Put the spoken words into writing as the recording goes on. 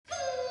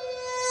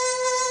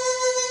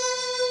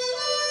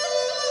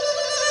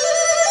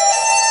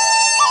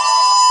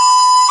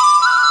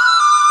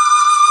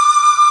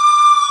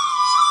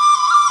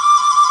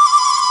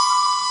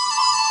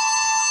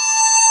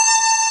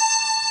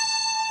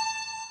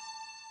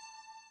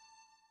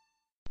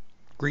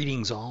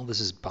Greetings, all. This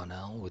is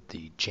Bonnell with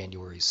the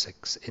January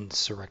 6th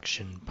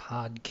Insurrection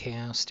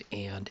Podcast,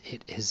 and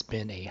it has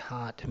been a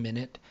hot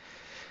minute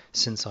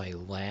since I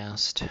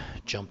last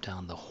jumped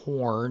on the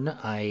horn.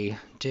 I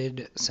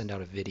did send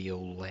out a video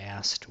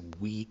last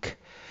week.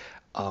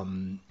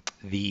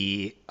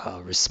 The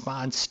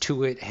response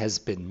to it has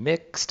been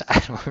mixed. I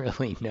don't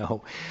really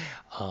know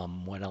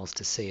what else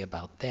to say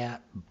about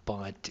that,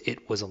 but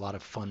it was a lot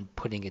of fun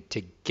putting it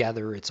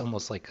together. It's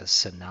almost like a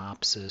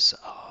synopsis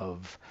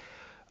of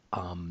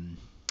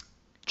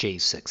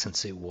J6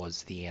 since it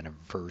was the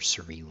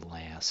anniversary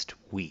last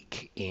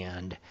week,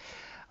 and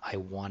I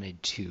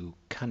wanted to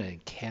kind of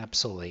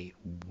encapsulate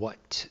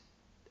what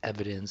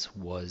evidence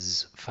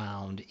was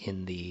found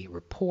in the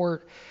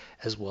report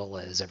as well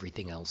as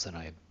everything else that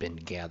I've been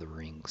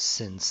gathering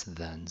since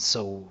then.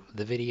 So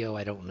the video,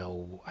 I don't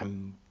know,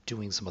 I'm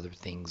doing some other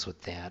things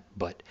with that,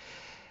 but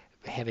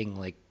having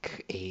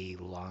like a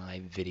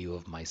live video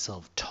of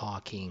myself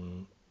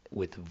talking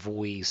with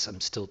voice,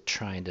 I'm still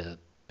trying to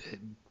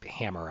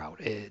hammer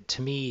out.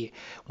 To me,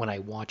 when I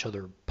watch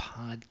other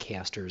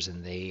podcasters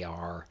and they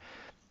are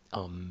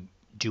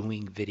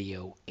doing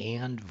video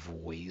and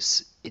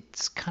voice,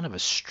 it's kind of a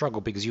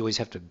struggle because you always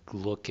have to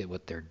look at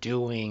what they're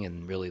doing,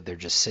 and really they're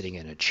just sitting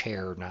in a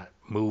chair, not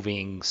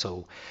moving.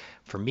 So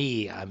for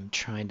me, I'm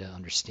trying to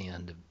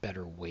understand a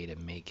better way to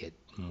make it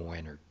more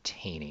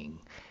entertaining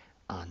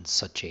on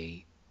such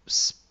a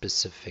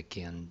specific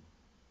and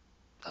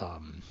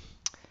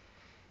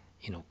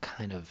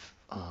kind of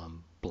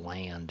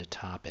bland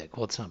topic.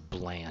 Well, it's not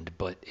bland,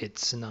 but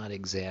it's not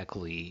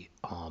exactly,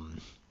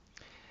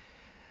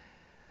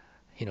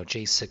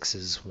 J6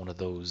 is one of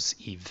those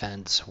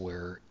events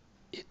where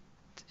it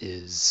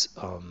is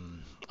a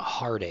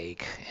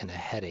heartache and a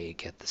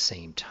headache at the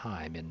same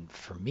time. And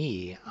for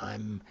me,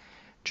 I'm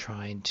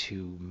trying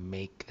to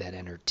make that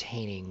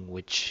entertaining,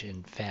 which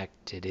in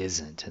fact it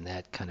isn't. And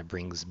that kind of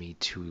brings me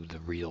to the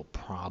real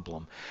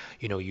problem.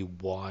 You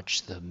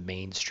watch the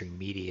mainstream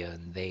media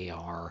and they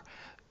are,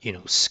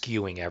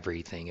 skewing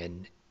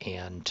everything.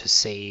 And to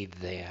say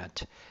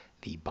that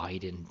the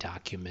Biden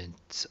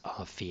document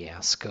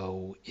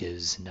fiasco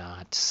is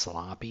not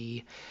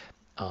sloppy,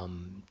 I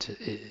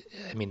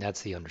mean,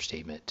 that's the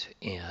understatement.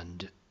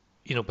 And,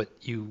 but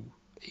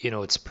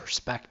it's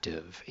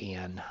perspective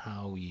and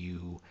how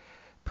you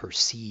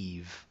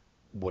perceive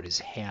what has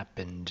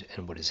happened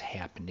and what is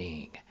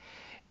happening.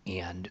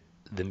 And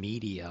the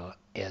media,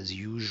 as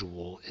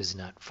usual, is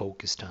not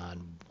focused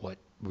on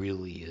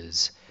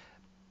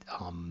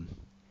um,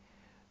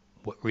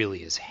 what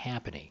really is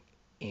happening.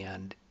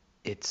 And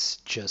it's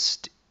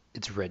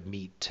red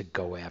meat to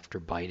go after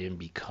Biden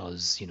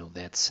because,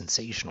 that's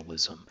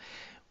sensationalism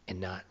and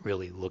not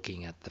really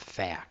looking at the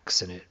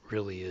facts. And it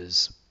really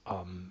is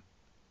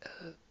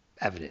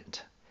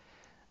evident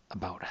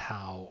about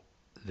how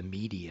the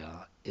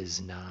media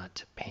is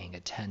not paying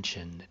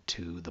attention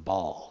to the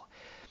ball.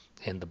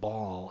 And the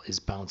ball is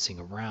bouncing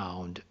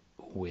around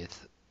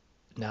with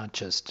not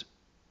just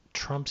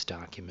Trump's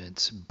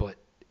documents, but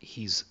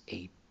he's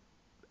a,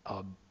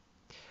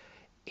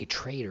 a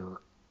traitor,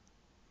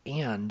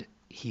 and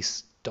he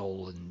has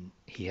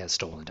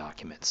stolen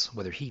documents.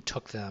 Whether he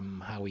took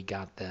them, how he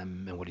got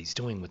them, and what he's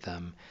doing with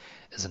them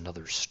is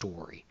another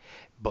story.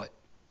 But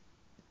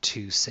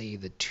to say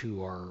the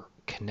two are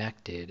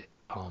connected,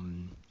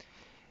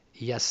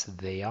 yes,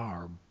 they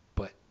are,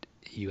 but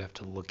you have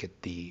to look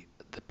at the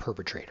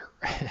perpetrator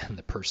and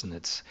the person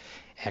that's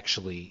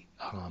actually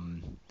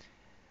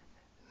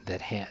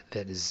that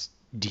is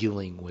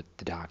dealing with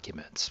the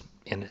documents.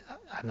 And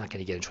I'm not going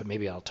to get into it.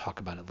 Maybe I'll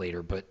talk about it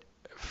later. But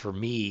for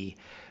me,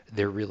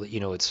 they're really,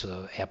 it's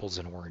apples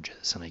and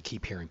oranges. And I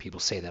keep hearing people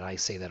say that. I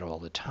say that all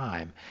the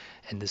time.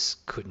 And this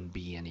couldn't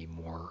be any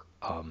more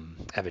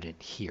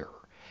evident here,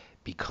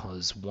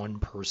 because one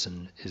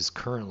person is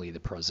currently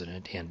the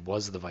president and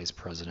was the vice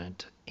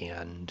president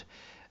and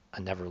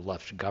never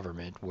left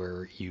government,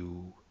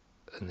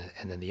 and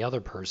then the other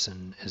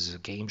person is a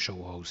game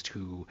show host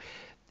who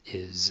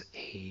is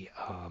a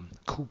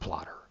coup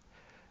plotter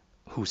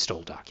who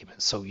stole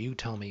documents. So you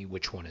tell me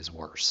which one is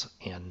worse,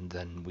 and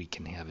then we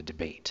can have a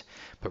debate.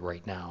 But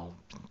right now,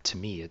 to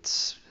me,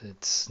 it's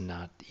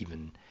not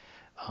even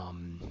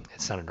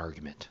it's not an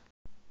argument.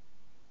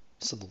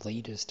 So the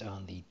latest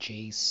on the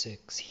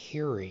J6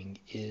 hearing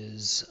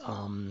is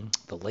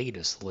the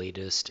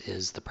latest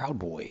is the Proud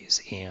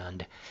Boys,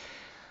 and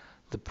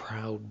the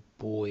Proud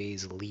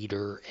Boys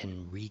leader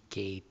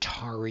Enrique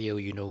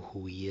Tarrio. You know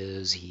who he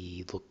is.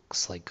 He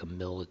looks like a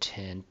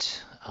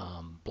militant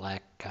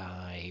black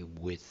guy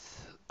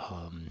with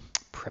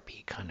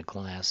preppy kind of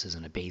glasses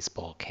and a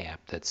baseball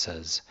cap that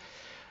says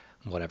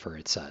whatever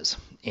it says.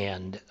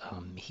 And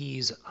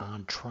he's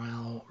on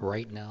trial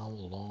right now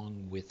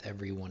along with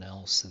everyone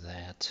else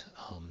that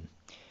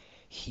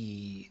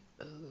he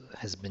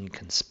has been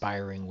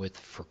conspiring with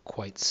for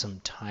quite some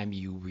time.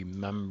 You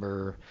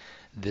remember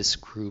this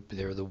group,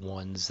 they're the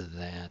ones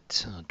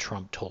that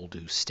Trump told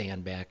to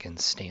stand back and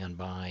stand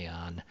by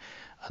on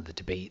the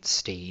debate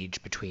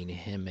stage between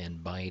him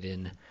and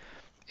Biden.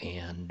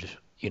 And,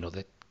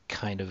 that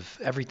kind of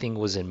everything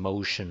was in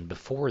motion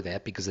before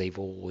that because they've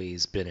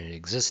always been in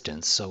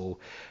existence. So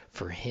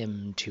for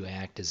him to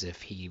act as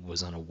if he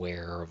was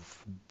unaware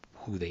of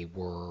who they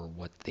were,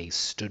 what they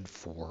stood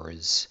for,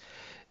 is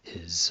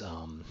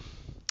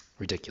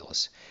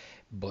ridiculous.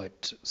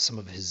 But some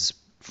of his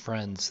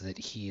friends that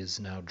he is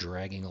now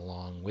dragging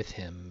along with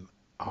him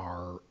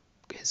are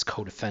his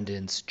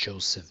co-defendants,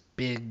 Joseph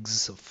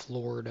Biggs of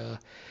Florida,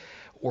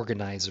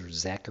 organizer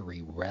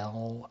Zachary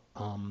Rell,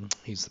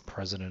 he's the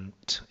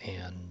president,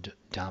 and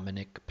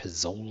Dominic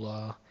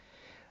Pizzola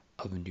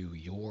of New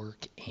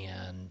York,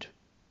 and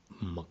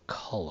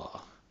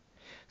McCullough.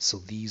 So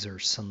these are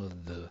some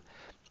of the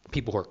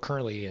people who are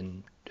currently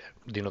in,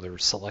 they're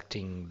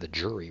selecting the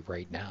jury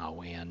right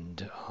now.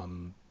 And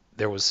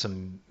there was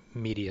some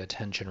media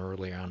attention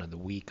earlier on in the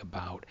week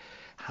about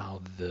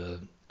how the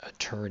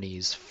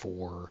attorneys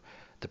for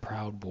the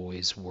Proud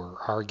Boys were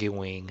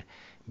arguing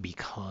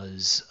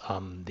because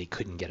they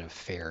couldn't get a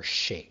fair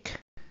shake.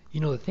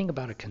 The thing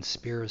about a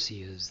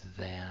conspiracy is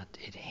that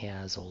it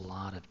has a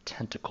lot of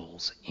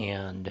tentacles,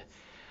 and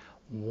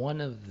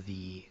one of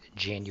the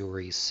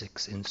January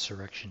 6th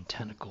insurrection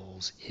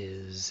tentacles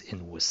is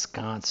in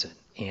Wisconsin.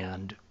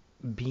 And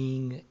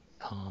being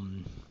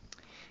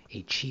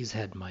a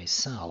cheesehead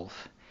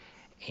myself,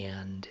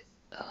 and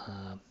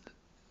uh,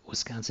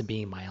 Wisconsin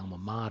being my alma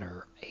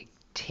mater, I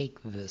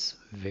take this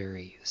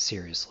very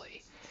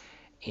seriously.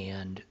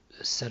 And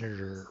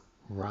Senator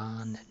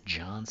Ron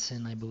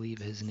Johnson, I believe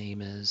his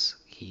name is,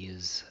 he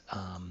is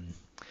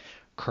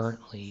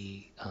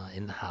currently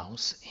in the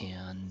House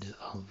and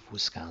of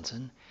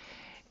Wisconsin,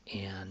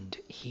 and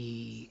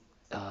he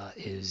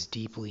is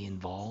deeply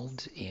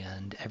involved.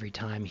 And every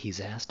time he's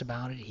asked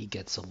about it, he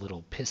gets a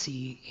little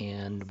pissy.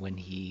 And when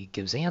he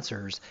gives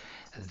answers,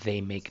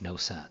 they make no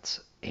sense.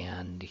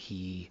 And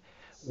he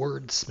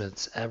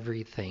wordsmiths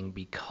everything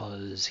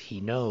because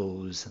he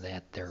knows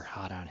that they're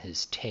hot on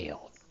his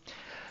tail.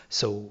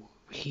 So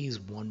he's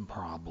one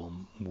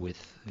problem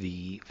with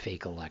the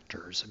fake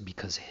electors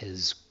because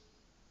his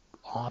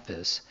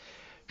office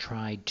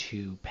tried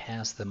to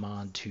pass them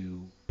on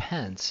to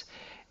Pence,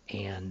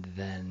 and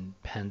then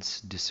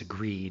Pence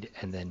disagreed,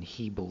 and then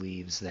he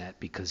believes that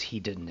because he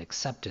didn't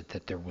accept it,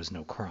 that there was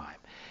no crime.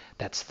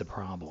 That's the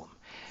problem.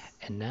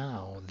 And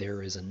now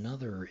there is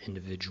another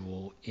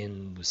individual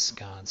in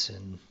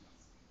Wisconsin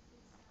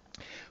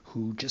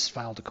who just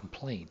filed a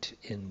complaint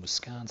in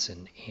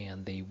Wisconsin, and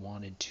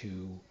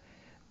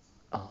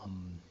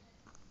um,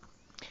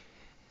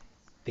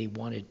 they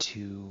wanted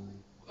to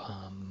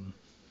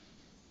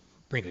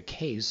bring a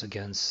case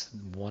against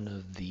one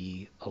of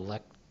the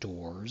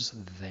electors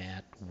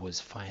that was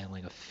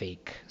filing a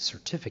fake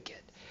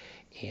certificate.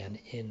 And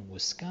in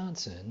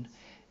Wisconsin,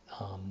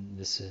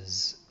 this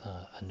is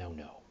a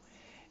no-no.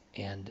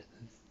 And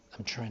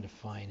I'm trying to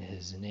find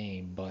his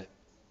name, but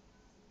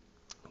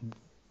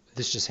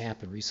this just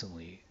happened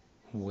recently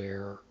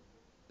where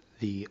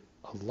the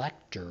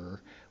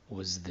elector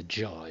was the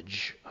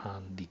judge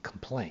on the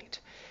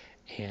complaint,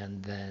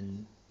 and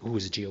then who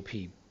was a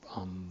GOP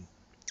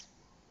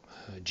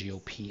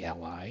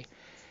ally,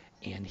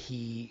 and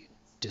he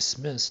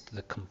dismissed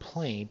the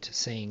complaint,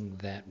 saying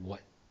that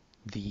what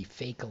the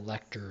fake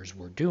electors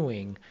were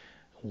doing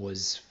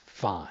was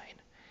fine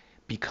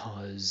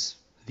because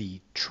the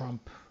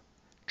Trump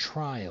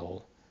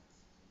trial,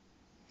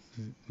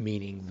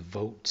 meaning the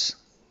votes,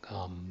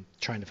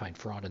 trying to find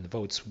fraud in the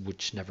votes,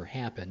 which never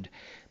happened,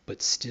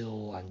 but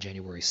still on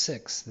January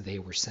 6th, they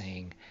were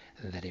saying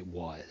that it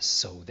was.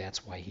 So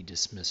that's why he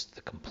dismissed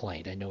the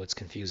complaint. I know it's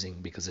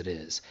confusing because it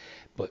is,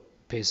 but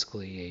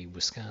basically a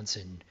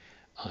Wisconsin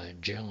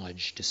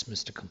judge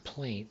dismissed a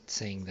complaint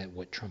saying that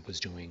what Trump was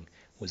doing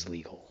was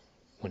legal,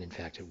 when in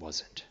fact it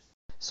wasn't.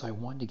 So I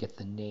wanted to get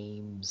the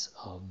names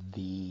of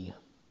the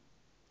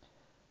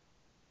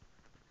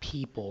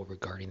people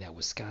regarding that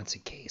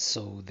Wisconsin case.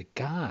 So the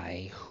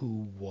guy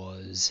who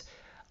was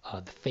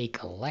the fake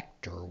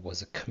elector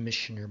was a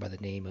commissioner by the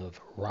name of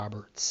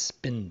Robert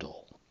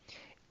Spindle,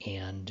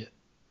 and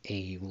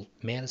a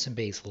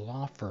Madison-based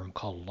law firm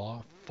called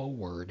Law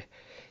Forward,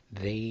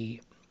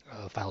 they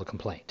filed a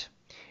complaint.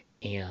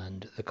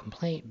 And the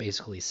complaint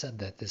basically said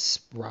that this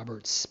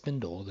Robert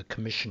Spindle, the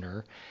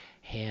commissioner,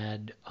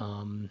 had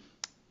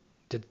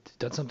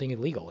done something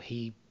illegal.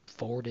 He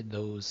forwarded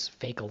those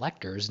fake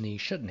electors, and he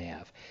shouldn't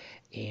have.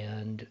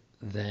 And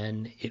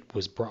then it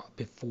was brought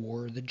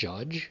before the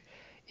judge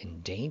in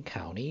Dane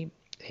County,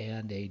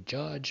 and a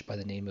judge by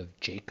the name of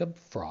Jacob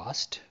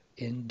Frost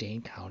in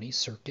Dane County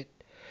Circuit,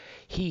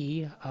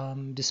 he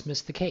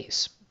dismissed the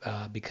case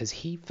because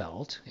he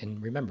felt,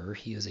 and remember,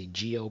 he is a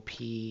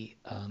GOP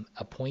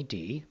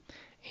appointee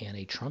and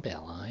a Trump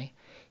ally,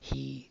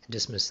 he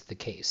dismissed the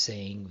case,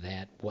 saying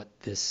that what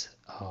this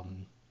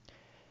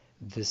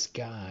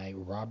guy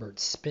Robert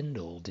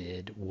Spindle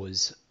did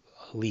was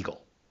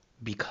legal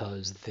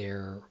because the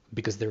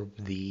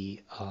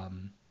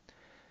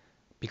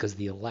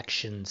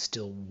election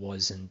still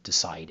wasn't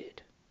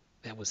decided.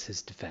 That was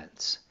his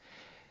defense.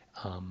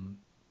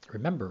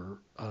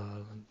 Remember,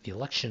 the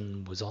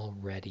election was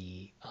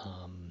already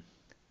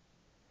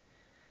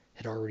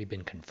had already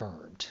been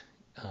confirmed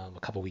a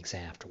couple weeks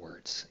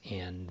afterwards,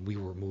 and we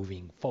were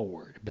moving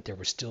forward, but there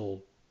were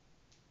still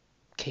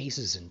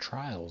cases and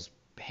trials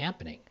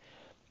happening.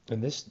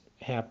 And this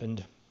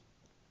happened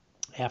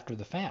after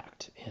the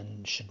fact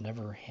and should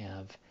never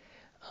have,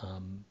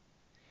 um,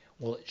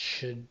 well, it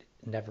should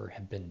never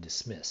have been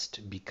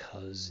dismissed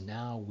because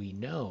now we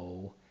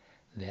know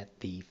that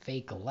the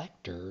fake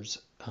electors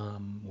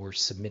were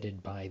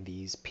submitted by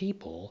these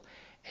people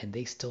and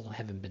they still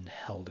haven't been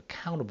held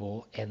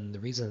accountable. And the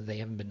reason that they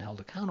haven't been held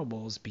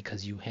accountable is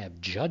because you have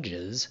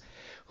judges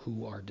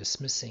who are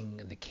dismissing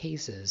the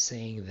cases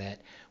saying that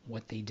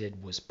what they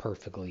did was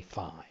perfectly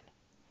fine.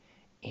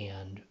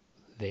 And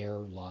there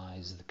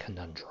lies the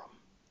conundrum,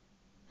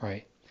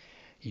 right?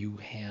 You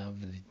have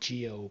the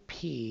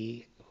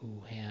GOP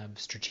who have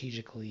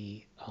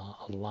strategically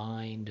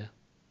aligned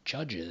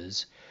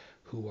judges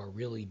who are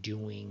really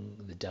doing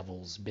the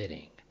devil's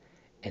bidding.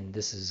 And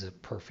this is a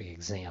perfect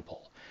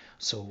example.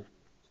 So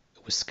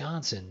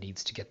Wisconsin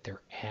needs to get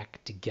their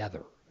act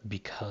together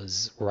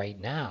because right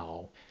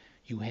now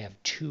you have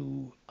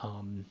two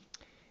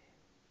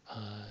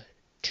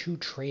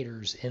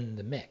traitors in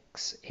the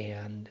mix,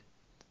 and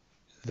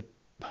the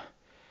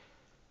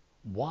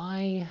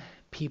why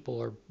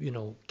people are,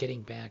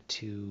 getting back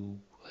to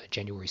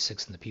January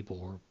 6th and the people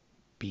who are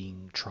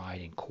being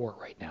tried in court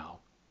right now,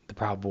 the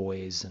Proud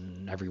Boys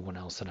and everyone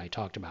else that I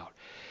talked about.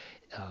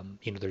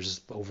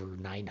 There's over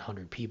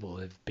 900 people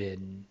have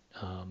been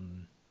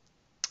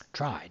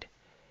tried,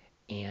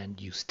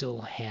 and you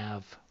still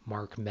have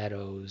Mark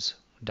Meadows,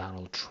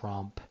 Donald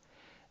Trump,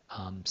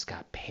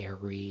 Scott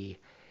Perry,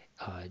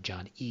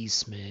 John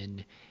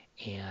Eastman,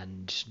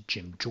 and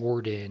Jim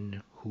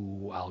Jordan,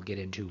 who I'll get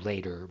into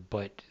later,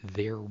 but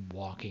they're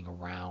walking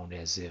around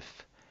as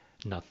if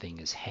nothing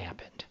has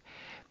happened.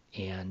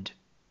 And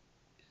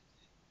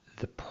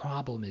the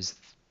problem is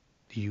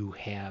you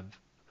have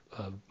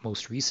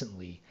most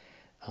recently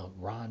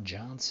Ron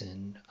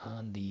Johnson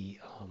on the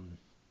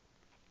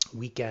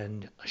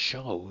weekend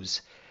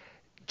shows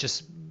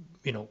just,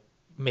 you know,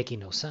 making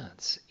no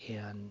sense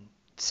and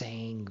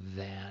saying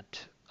that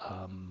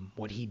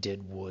what he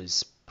did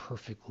was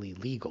perfectly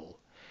legal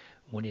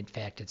when in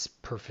fact it's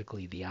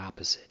perfectly the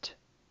opposite.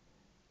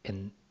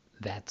 And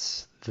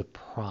that's the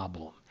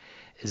problem,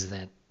 is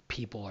that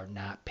people are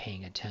not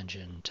paying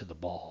attention to the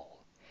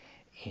ball.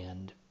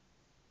 And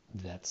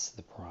that's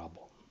the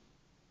problem.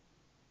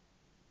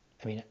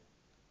 I mean,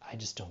 I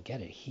just don't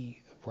get it.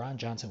 Ron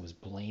Johnson was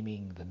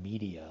blaming the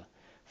media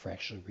for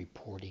actually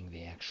reporting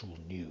the actual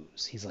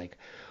news. He's like,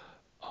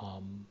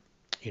 um,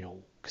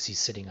 because he's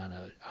sitting on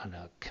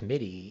a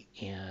committee,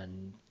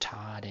 and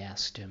Todd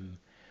asked him,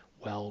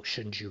 "Well,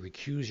 shouldn't you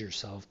recuse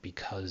yourself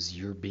because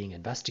you're being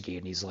investigated?"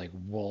 And he's like,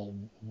 "Well,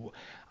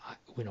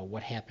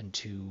 what happened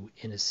to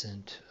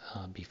innocent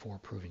before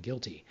proven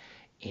guilty?"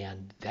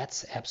 And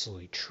that's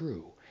absolutely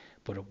true.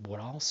 But what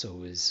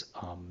also is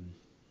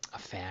a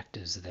fact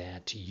is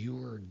that you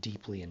were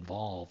deeply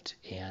involved,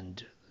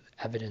 and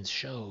evidence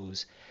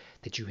shows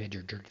that you had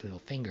your dirty little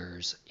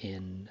fingers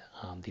in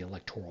the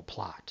electoral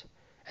plot.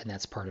 And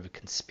that's part of a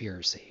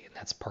conspiracy, and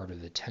that's part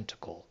of the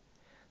tentacle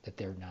that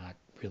they're not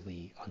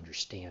really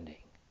understanding.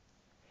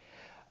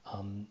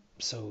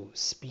 So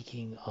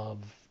speaking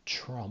of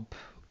Trump,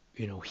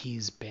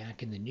 he's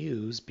back in the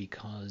news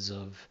because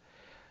of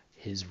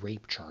his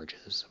rape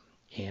charges.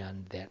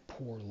 And that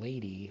poor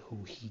lady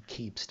who he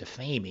keeps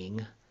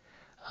defaming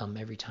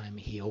every time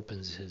he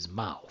opens his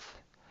mouth.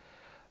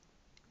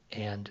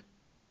 And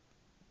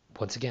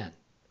once again,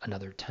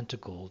 another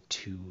tentacle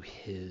to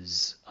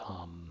his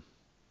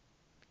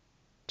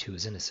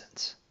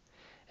innocence.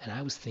 And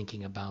I was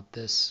thinking about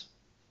this,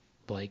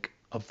 like,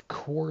 of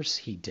course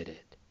he did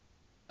it,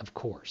 of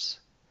course,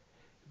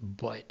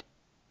 but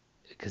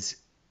because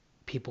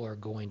people are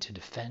going to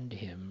defend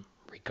him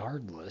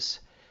regardless.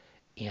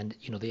 And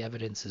the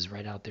evidence is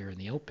right out there in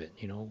the open.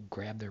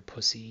 Grab their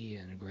pussy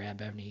and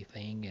grab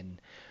anything,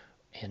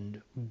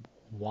 and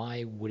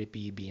why would it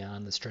be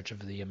beyond the stretch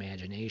of the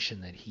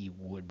imagination that he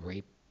would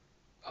rape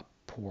a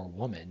poor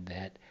woman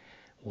that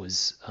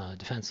was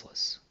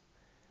defenseless,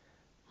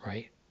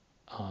 right?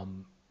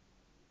 Um,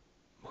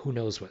 who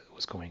knows what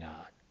was going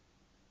on?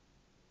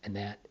 And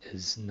that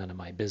is none of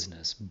my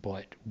business.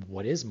 But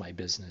what is my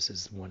business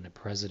is when the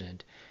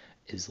president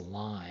is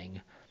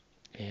lying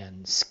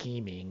and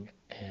scheming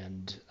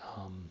and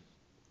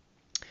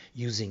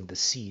using the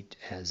seat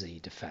as a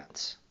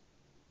defense.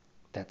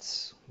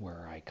 That's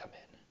where I come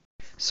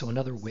in. So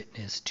another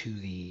witness to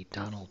the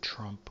Donald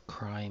Trump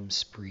crime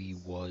spree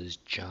was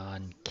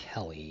John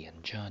Kelly.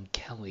 And John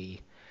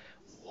Kelly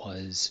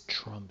was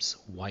Trump's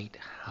White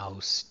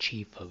House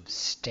chief of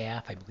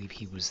staff. I believe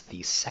he was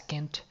the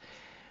second.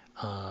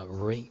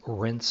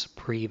 Reince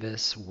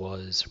Priebus,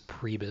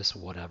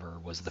 whatever,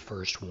 was the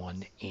first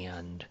one.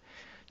 And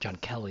John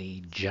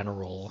Kelly,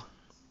 General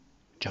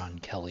John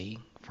Kelly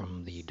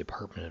from the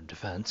Department of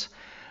Defense,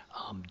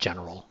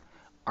 General,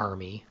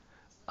 Army,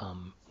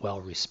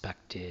 well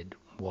respected,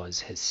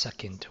 was his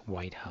second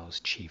White House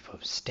chief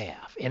of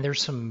staff. And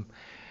there's some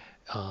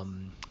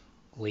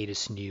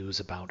latest news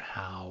about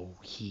how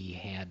he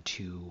had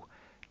to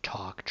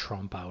talk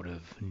Trump out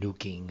of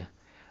nuking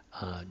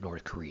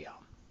North Korea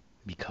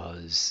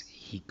because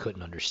he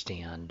couldn't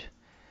understand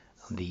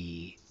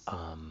the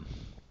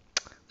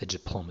the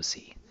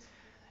diplomacy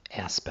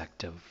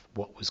aspect of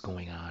what was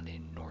going on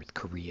in North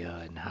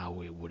Korea and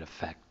how it would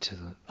affect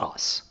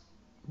us.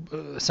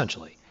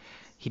 Essentially,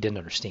 he didn't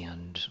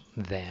understand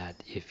that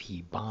if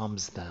he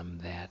bombs them,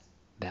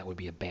 that would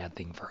be a bad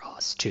thing for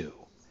us too.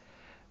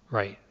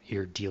 Right?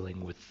 You're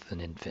dealing with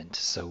an infant,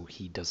 so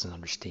he doesn't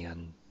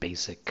understand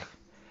basic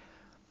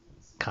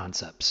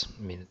concepts.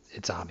 I mean,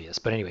 it's obvious.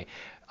 But anyway,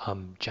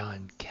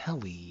 John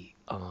Kelly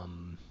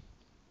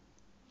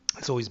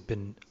has always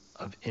been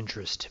of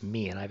interest to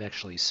me, and I've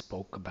actually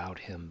spoke about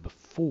him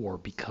before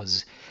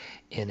because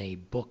in a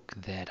book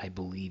that I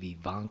believe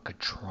Ivanka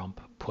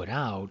Trump put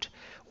out,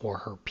 or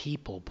her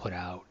people put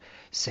out,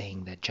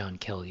 saying that John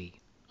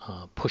Kelly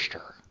pushed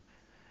her,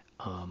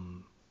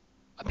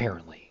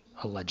 apparently,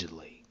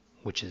 allegedly,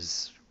 which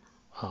is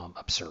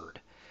absurd.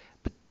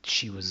 But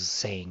she was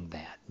saying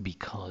that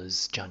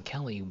because John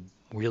Kelly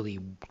really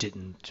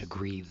didn't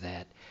agree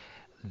that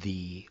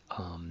the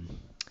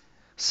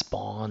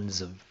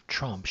spawns of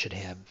Trump should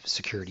have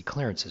security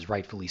clearances,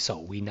 rightfully so.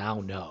 We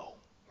now know,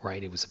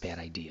 right? It was a bad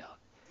idea,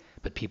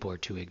 but people are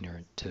too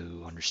ignorant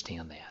to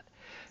understand that.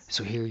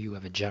 So here you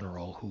have a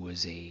general who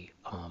is a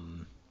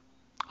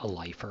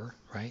lifer,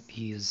 right?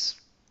 He is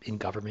in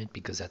government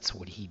because that's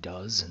what he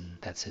does and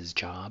that's his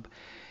job.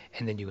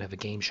 And then you have a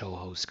game show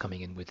host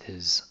coming in with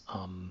his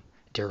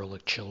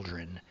derelict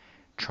children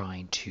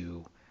trying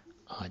to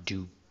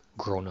do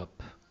grown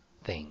up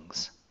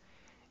things.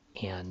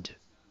 And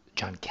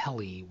John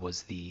Kelly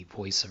was the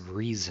voice of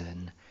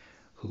reason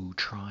who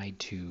tried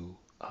to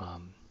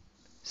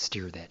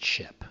steer that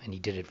ship. And he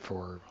did it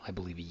for, I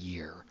believe, a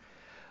year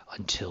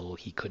until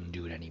he couldn't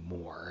do it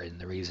anymore. And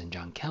the reason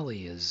John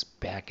Kelly is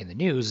back in the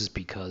news is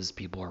because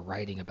people are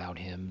writing about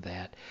him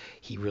that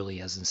he really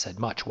hasn't said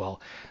much.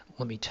 Well,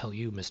 let me tell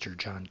you, Mr.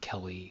 John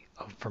Kelly,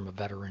 from a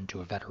veteran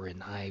to a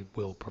veteran, I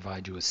will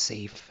provide you a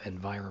safe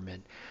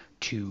environment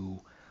to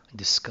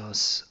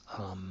discuss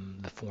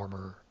the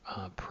former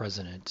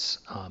president's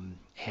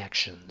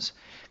actions,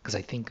 because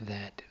I think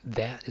that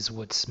that is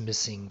what's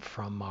missing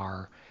from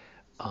our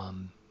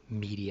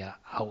media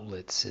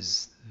outlets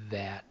is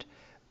that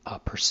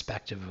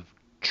perspective of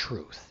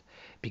truth,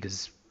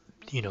 because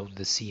the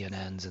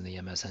CNNs and the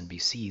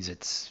MSNBCs,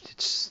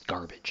 it's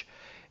garbage,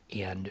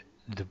 and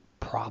the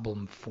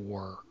problem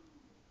for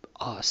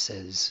us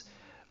as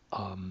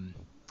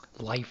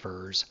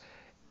lifers,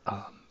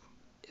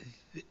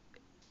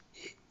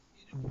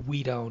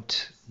 we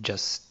don't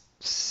just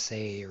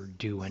say or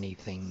do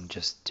anything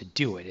just to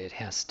do it.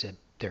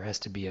 There has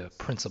to be a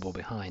principle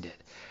behind it.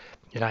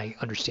 And I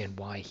understand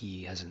why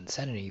he hasn't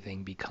said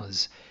anything,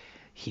 because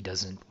he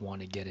doesn't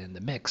want to get in the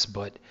mix.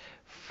 But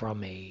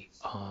from a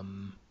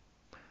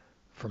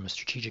from a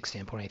strategic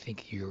standpoint, I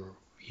think you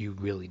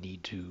really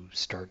need to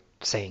start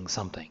saying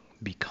something,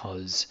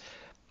 because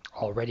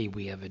already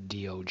we have a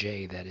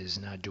DOJ that is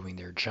not doing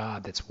their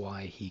job. That's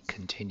why he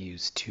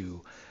continues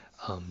to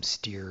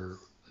steer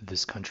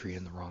this country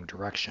in the wrong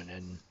direction.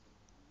 And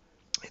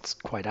it's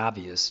quite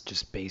obvious,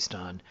 just based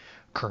on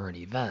current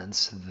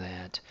events,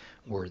 that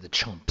we're the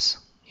chumps.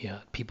 Yeah,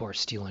 people are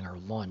stealing our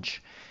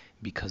lunch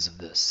because of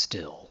this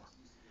still,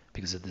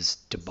 because of this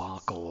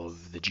debacle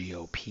of the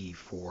GOP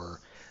for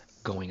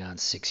going on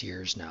 6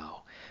 years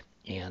now.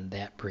 And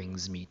that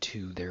brings me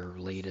to their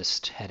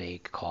latest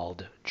headache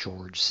called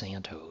George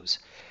Santos.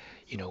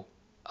 You know,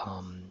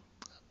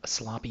 a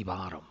sloppy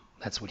bottom.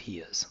 That's what he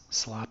is.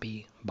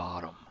 Sloppy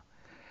bottom.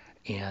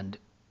 And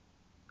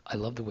I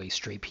love the way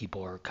straight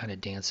people are kind of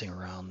dancing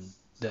around.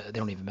 They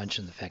don't even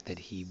mention the fact that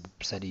he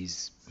said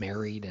he's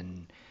married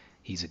and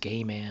he's a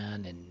gay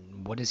man.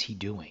 And what is he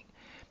doing?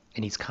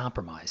 And he's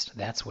compromised.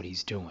 That's what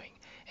he's doing.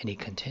 And he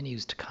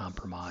continues to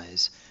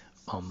compromise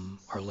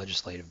our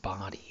legislative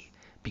body,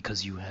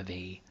 because you have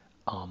a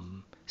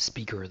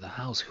Speaker of the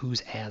House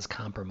who's as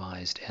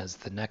compromised as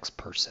the next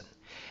person.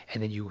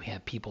 And then you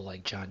have people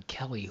like John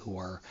Kelly who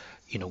are,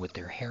 with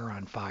their hair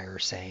on fire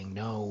saying,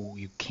 no,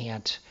 you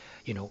can't,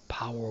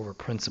 power over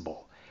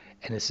principle.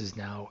 And this is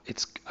now,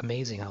 it's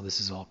amazing how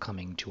this is all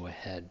coming to a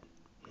head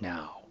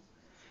now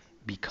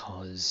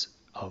because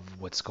of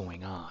what's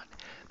going on.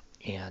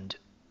 And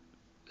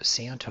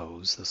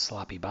Santos, the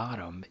sloppy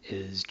bottom,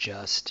 is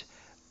just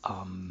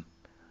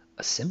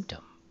a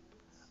symptom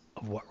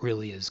of what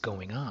really is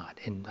going on.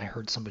 And I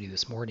heard somebody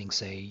this morning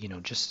say,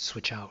 just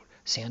switch out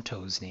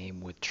Santos'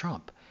 name with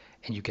Trump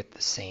and you get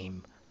the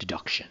same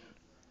deduction,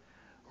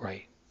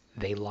 right?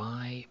 They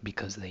lie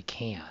because they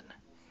can,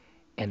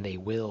 and they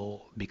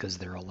will because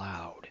they're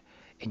allowed.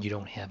 And you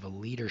don't have a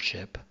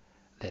leadership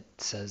that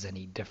says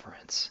any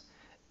difference.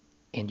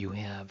 And you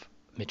have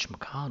Mitch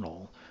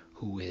McConnell,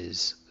 who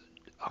is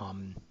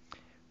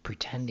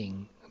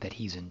pretending that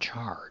he's in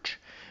charge,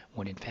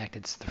 when in fact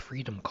it's the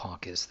Freedom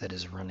Caucus that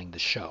is running the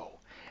show.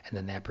 And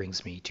then that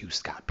brings me to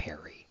Scott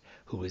Perry,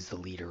 who is the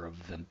leader of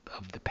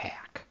the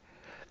pack.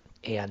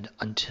 And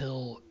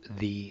until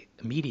the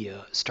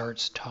media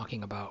starts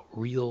talking about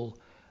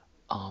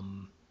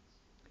um,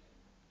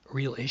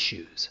 real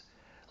issues,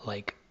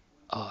 like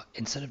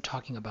instead of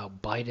talking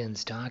about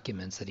Biden's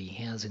documents that he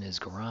has in his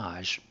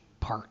garage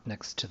parked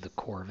next to the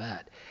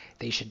Corvette,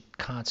 they should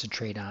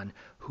concentrate on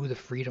who the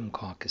Freedom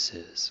Caucus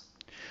is.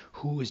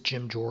 Who is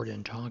Jim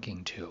Jordan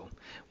talking to?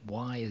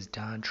 Why is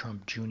Don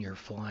Trump Jr.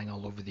 flying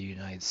all over the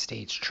United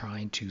States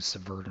trying to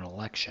subvert an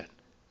election?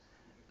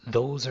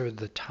 Those are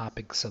the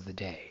topics of the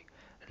day,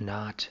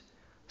 not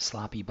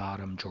sloppy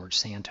bottom George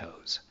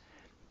Santos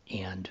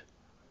and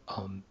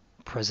um,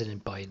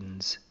 President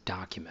Biden's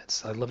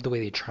documents. I love the way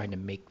they're trying to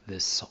make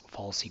this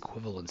false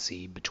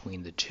equivalency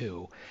between the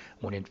two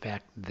when in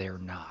fact they're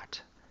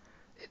not.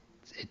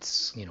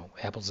 It's,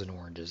 apples and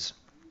oranges.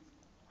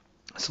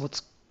 So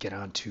let's get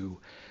on to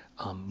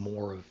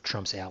more of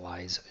Trump's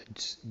allies.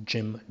 It's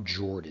Jim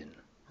Jordan,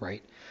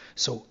 right?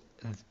 So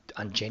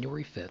on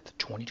January 5th,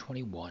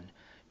 2021,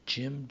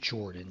 Jim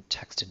Jordan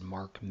texted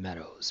Mark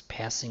Meadows,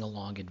 passing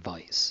along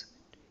advice.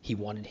 He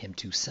wanted him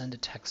to send a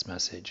text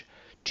message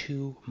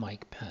to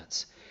Mike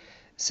Pence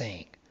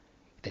saying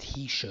that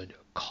he should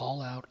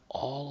call out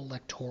all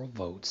electoral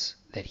votes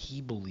that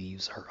he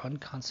believes are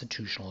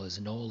unconstitutional as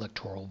no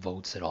electoral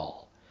votes at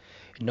all,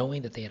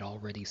 knowing that they had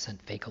already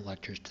sent fake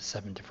electors to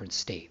 7 different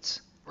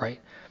states, right?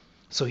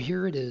 So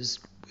here it is.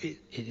 It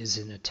is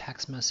in a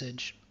text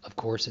message. Of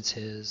course, it's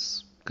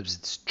his because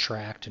it's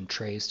tracked and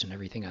traced and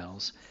everything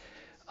else.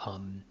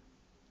 Um,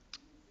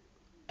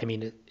 I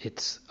mean,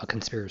 it's a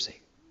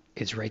conspiracy.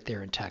 It's right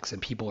there in text,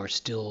 and people are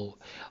still,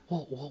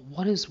 well,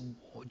 what is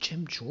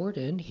Jim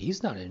Jordan?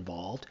 He's not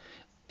involved.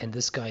 And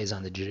this guy is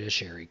on the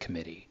Judiciary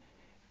Committee.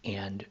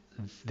 And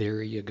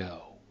there you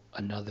go.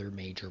 Another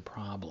major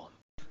problem.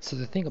 So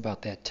the thing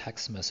about that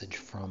text message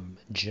from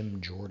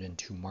Jim Jordan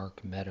to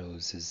Mark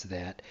Meadows is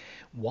that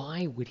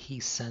why would he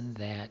send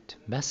that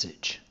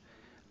message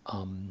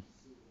um,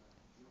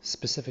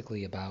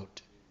 specifically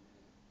about,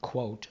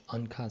 quote,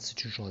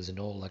 unconstitutional as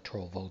no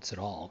electoral votes at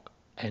all,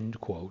 end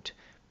quote,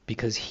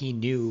 because he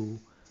knew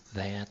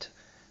that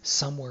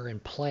somewhere in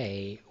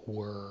play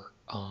were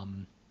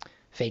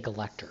fake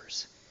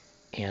electors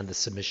and the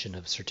submission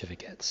of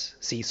certificates.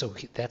 See, so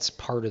that's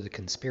part of the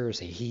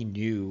conspiracy. He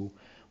knew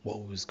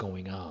what was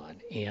going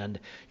on. And,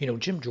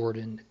 Jim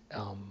Jordan,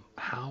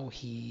 how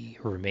he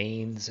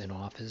remains in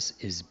office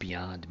is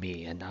beyond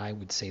me. And I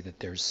would say that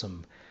there's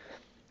some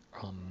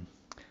um,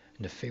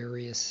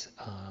 nefarious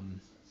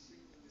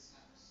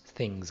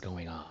things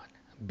going on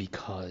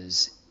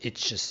because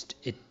it's just,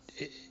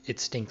 it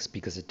stinks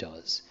because it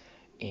does.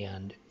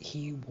 And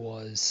he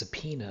was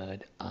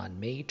subpoenaed on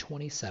May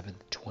 27th,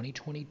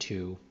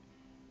 2022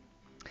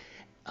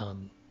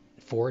 um,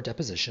 for a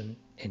deposition,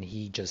 and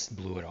he just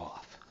blew it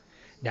off.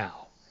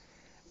 Now,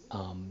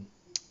 um,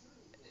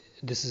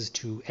 this is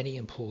to any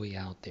employee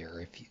out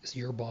there. If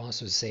your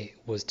boss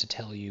was to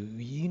tell you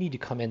you need to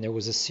come in, there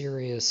was a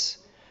serious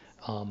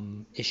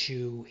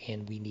issue,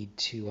 and we need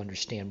to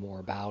understand more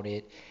about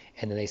it,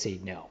 and then they say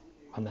no,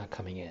 I'm not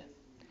coming in.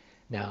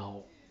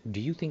 Now, do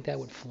you think that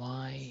would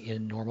fly in a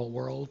normal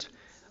world?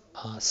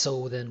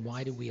 So then,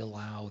 why do we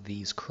allow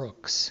these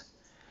crooks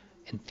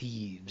and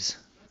thieves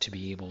to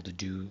be able to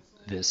do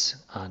this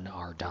on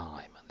our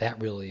dime?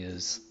 That really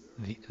is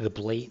the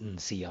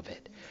blatancy of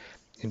it.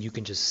 And you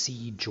can just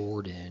see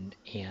Jordan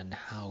and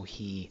how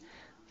he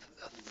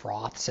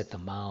froths at the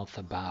mouth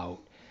about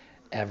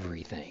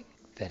everything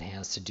that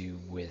has to do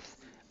with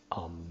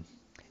um,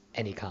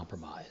 any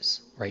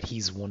compromise, right?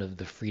 He's one of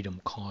the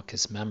Freedom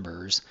Caucus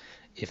members,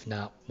 if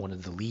not one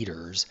of the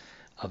leaders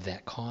of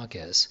that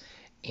caucus,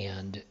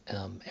 and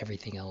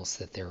everything else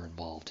that they're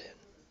involved in.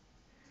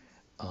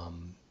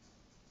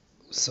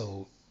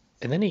 So,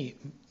 and then he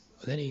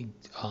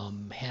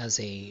has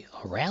a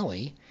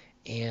rally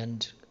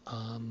and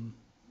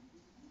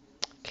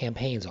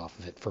campaigns off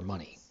of it for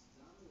money,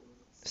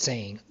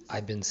 saying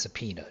I've been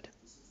subpoenaed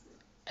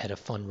at a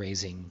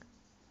fundraising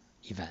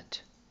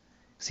event.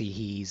 See,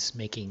 he's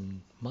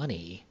making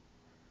money,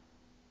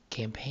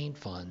 campaign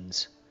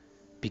funds,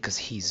 because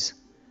he's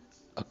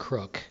a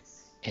crook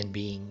and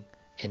being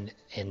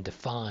and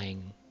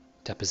defying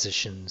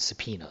deposition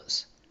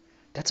subpoenas.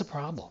 That's a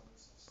problem.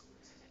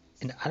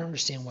 And I don't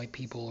understand why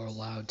people are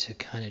allowed to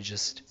kind of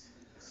just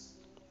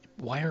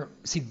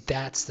see,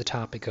 that's the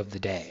topic of the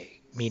day,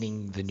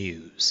 meaning the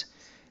news,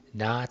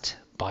 not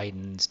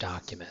Biden's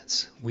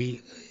documents.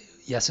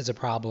 Yes, it's a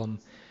problem.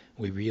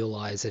 We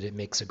realize that it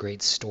makes a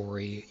great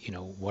story.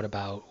 What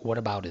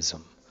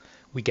aboutism?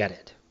 We get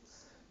it.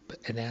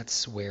 And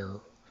that's where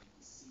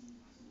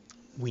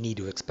we need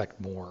to expect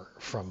more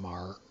from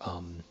our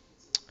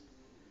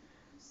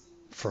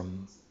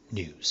from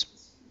news,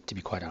 to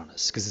be quite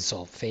honest, because it's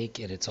all fake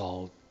and it's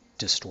all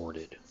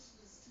distorted.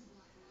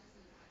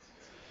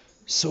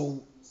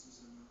 So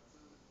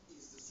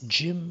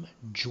Jim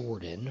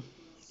Jordan,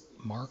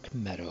 Mark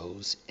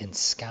Meadows, and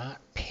Scott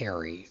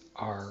Perry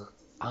are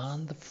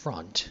on the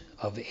front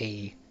of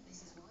a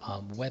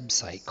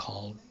website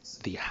called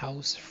the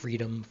House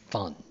Freedom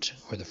Fund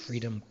or the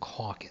Freedom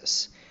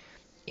Caucus.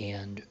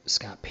 And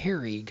Scott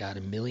Perry got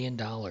 $1 million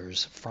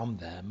from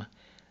them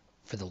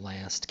for the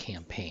last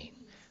campaign.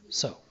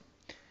 So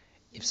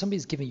if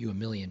somebody's giving you $1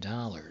 million,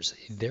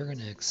 they're going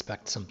to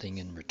expect something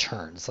in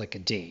return. It's like a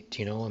date.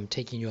 I'm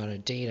taking you on a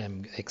date, I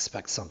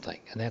expect something.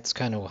 And that's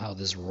kind of how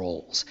this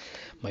rolls.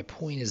 My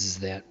point is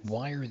that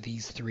why are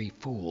these three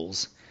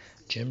fools,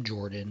 Jim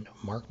Jordan,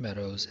 Mark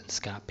Meadows, and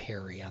Scott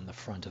Perry, on the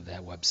front of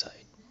that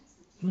website?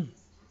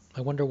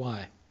 I wonder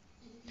why.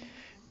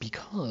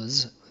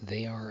 Because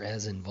they are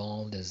as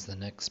involved as the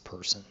next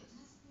person.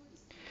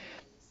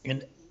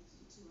 And,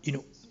 you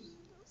know,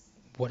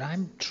 what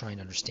I'm trying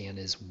to understand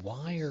is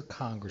why are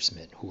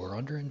congressmen who are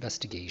under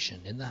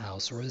investigation in the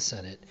House or the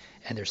Senate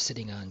and they're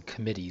sitting on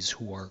committees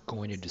who are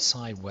going to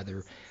decide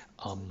whether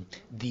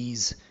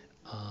these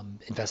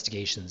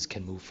investigations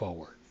can move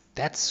forward?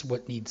 That's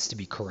what needs to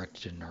be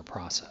corrected in our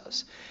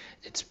process.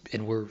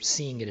 And we're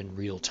seeing it in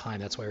real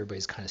time. That's why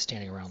everybody's kind of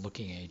standing around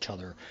looking at each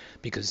other.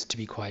 Because to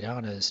be quite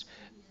honest,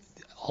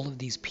 all of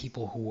these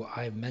people who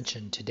I've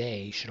mentioned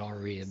today should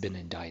already have been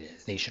indicted.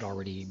 They should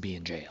already be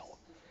in jail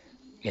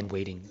and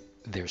waiting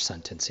their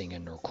sentencing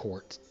in their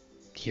court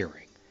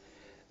hearing.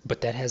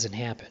 But that hasn't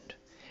happened.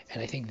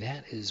 And I think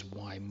that is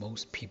why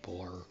most people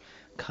are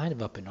kind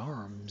of up in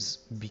arms,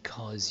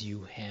 because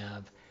you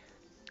have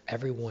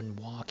everyone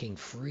walking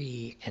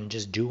free and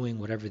just doing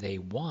whatever they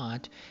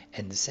want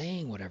and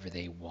saying whatever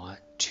they want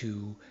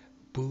to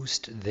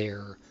boost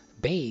their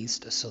base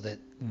so that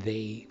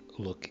they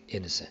look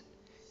innocent,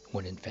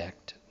 when in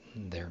fact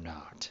they're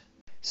not.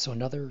 So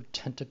another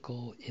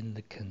tentacle in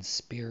the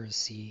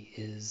conspiracy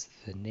is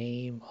the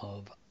name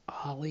of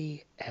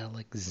Ali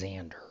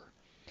Alexander.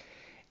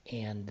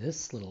 And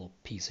this little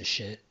piece of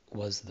shit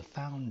was the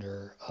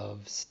founder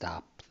of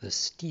Stop the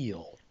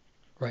Steal,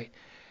 right?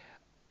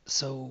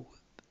 So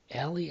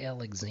Ali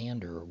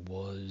Alexander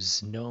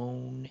was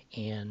known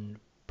and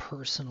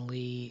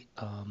personally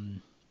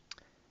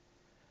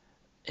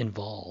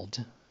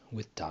involved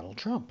with Donald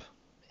Trump.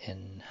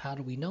 And how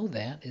do we know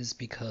that? Is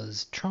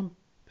because Trump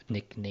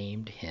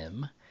nicknamed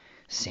him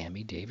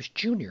Sammy Davis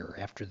Jr.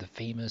 after the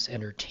famous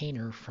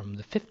entertainer from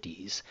the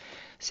 50s.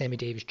 Sammy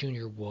Davis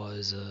Jr.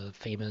 was a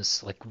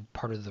famous, like,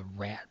 part of the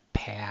Rat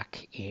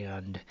Pack,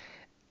 and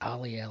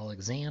Ali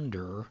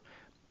Alexander,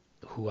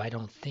 who I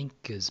don't think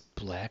is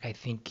black, I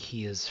think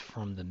he is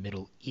from the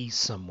Middle East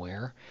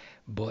somewhere,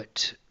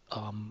 but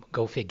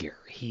go figure.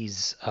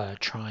 He's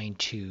trying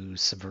to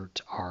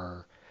subvert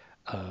our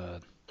uh,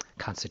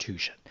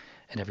 Constitution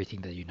and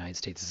everything that the United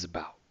States is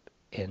about.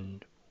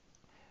 And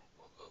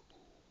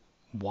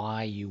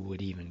why you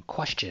would even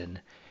question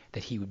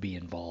that he would be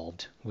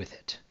involved with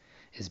it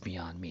is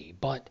beyond me.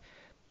 But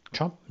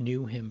Trump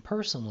knew him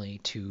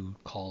personally to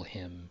call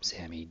him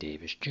Sammy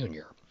Davis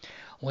Jr.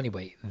 Well,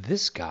 anyway,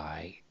 this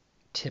guy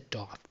tipped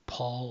off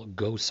Paul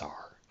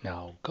Gosar.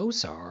 Now,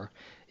 Gosar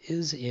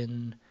is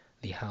in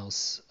the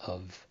House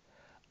of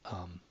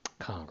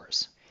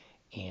Congress,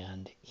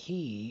 and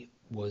he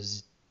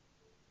was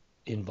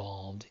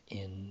involved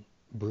in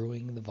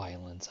brewing the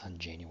violence on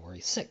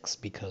January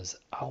 6th, because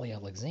Ali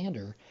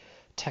Alexander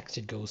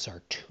texted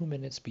Gosar 2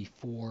 minutes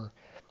before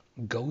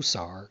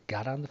Gosar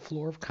got on the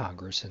floor of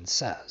Congress and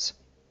says,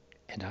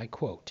 and I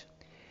quote,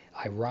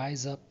 "I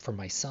rise up for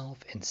myself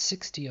and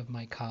 60 of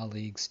my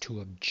colleagues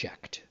to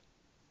object."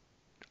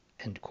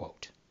 End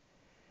quote.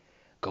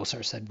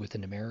 Gosar said, with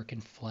an American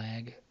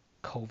flag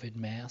COVID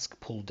mask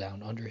pulled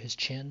down under his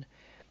chin,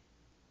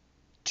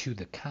 to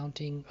the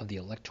counting of the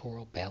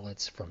electoral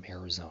ballots from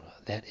Arizona.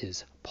 That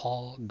is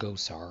Paul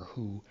Gosar,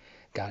 who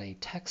got a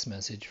text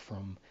message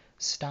from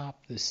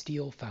Stop the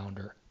Steal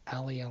founder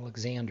Ali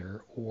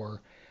Alexander,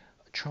 or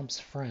Trump's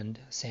friend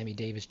Sammy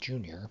Davis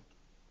Jr.,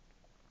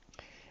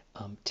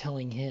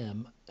 telling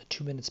him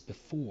 2 minutes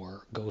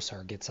before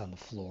Gosar gets on the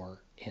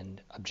floor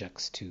and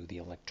objects to the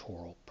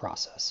electoral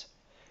process.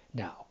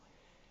 Now,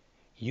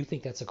 you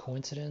think that's a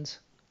coincidence?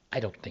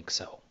 I don't think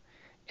so.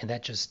 And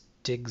that just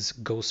digs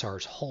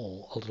Gosar's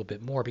hole a little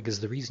bit more, because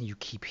the reason you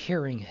keep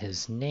hearing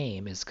his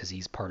name is because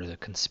he's part of the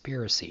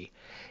conspiracy.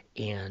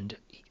 And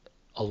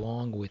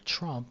along with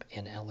Trump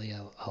and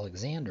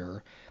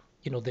Alexander,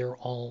 they're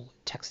all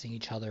texting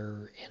each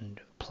other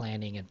and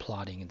planning and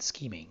plotting and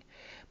scheming.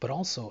 But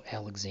also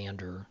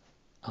Alexander,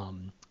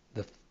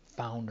 the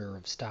founder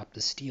of Stop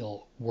the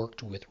Steal,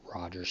 worked with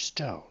Roger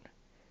Stone.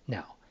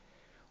 Now,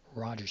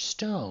 Roger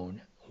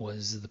Stone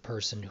was the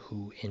person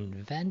who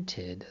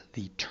invented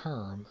the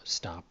term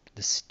Stop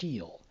the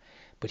Steal,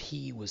 but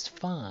he was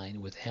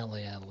fine with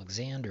Ali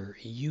Alexander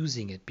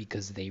using it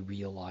because they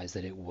realized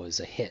that it was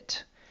a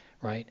hit,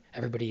 right?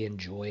 Everybody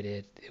enjoyed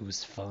it. It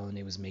was fun.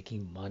 It was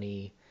making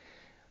money,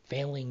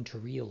 failing to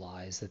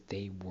realize that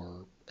they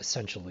were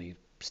essentially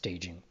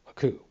staging a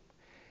coup,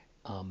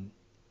 um,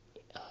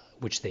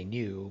 which they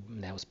knew,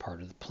 and that was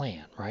part of the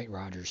plan, right?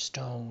 Roger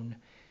Stone,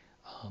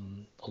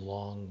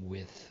 along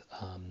with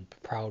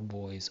Proud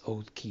Boys,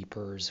 Oath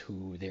Keepers,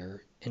 who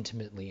they're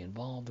intimately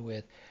involved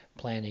with,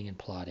 planning and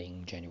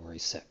plotting January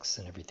 6th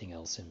and everything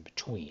else in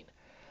between.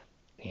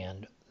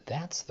 And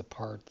that's the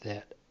part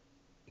that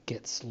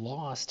gets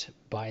lost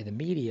by the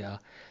media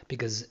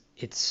because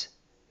it's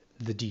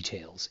the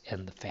details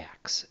and the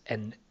facts.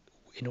 And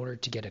in order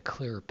to get a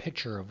clearer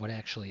picture of what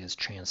actually has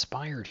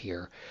transpired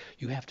here,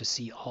 you have to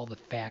see all the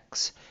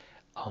facts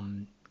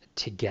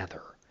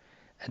together.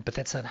 But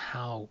that's not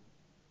how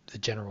the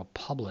general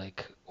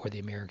public or the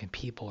American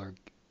people are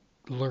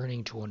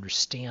learning to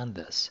understand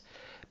this,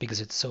 because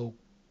it's so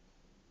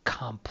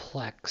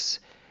complex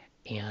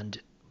and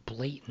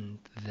blatant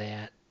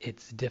that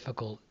it's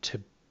difficult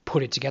to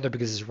put it together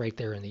because it's right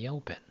there in the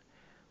open,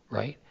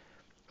 right?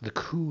 The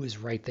coup is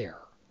right there.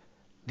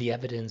 The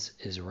evidence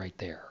is right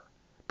there.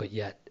 But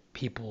yet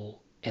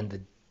people and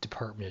the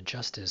Department of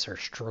Justice are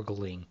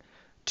struggling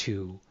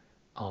to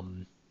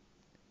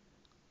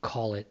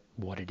call it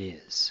what it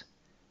is.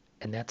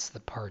 And that's the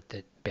part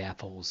that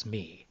baffles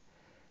me.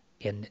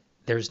 And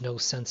there's no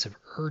sense of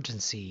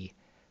urgency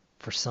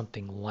for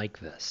something like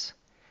this.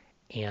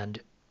 And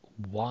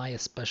why a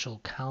special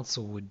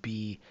counsel would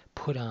be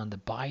put on the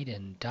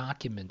Biden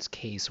documents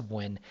case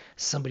when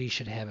somebody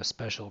should have a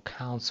special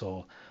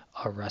counsel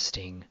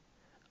arresting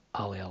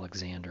Ali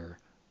Alexander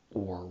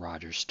or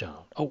Roger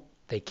Stone. Oh,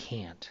 they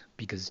can't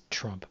because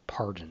Trump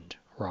pardoned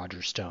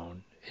Roger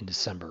Stone in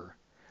December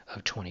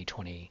of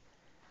 2020.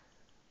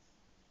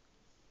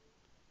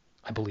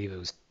 I believe it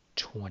was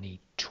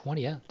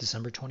 2020, yeah,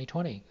 December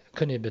 2020. It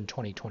couldn't have been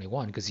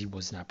 2021 because he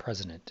was not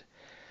president.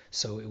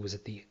 So it was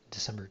at the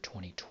December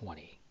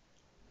 2020.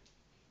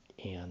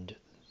 And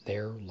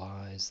there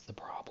lies the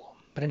problem.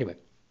 But anyway,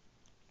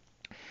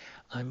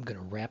 I'm going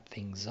to wrap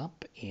things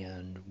up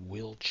and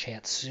we'll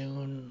chat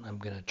soon. I'm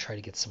going to try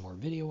to get some more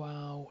video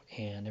out,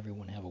 and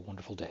everyone have a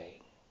wonderful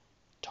day.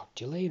 Talk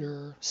to you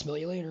later. Smell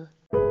you later.